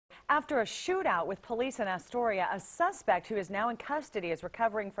After a shootout with police in Astoria, a suspect who is now in custody is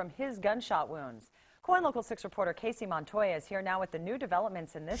recovering from his gunshot wounds. KOIN Local 6 reporter Casey Montoya is here now with the new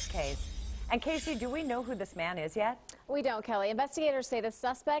developments in this case. And Casey, do we know who this man is yet? We don't, Kelly. Investigators say the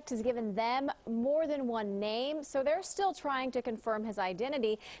suspect has given them more than one name, so they're still trying to confirm his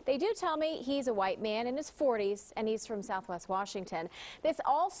identity. They do tell me he's a white man in his 40s, and he's from Southwest Washington. This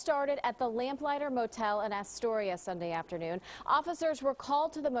all started at the Lamplighter Motel in Astoria Sunday afternoon. Officers were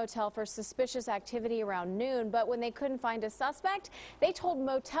called to the motel for suspicious activity around noon, but when they couldn't find a suspect, they told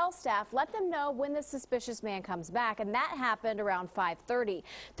motel staff let them know when the suspicious man comes back, and that happened around 5:30.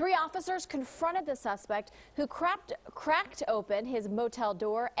 3 officers confronted the suspect, who cracked open his motel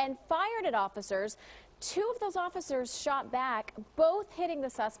door and fired at officers. 2 of those officers shot back, both hitting the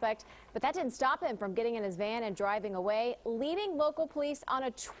suspect, but that didn't stop him from getting in his van and driving away, leading local police on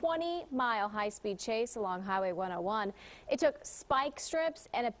a 20-mile high-speed chase along Highway 101. It took spike strips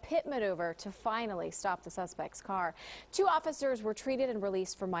and a pit maneuver to finally stop the suspect's car. 2 officers were treated and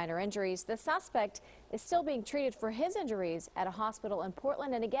released for minor injuries. The suspect is still being treated for his injuries at a hospital in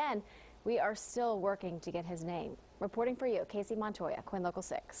Portland, and again, we are still working to get his name. Reporting for you, Casey Montoya, KOIN Local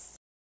 6.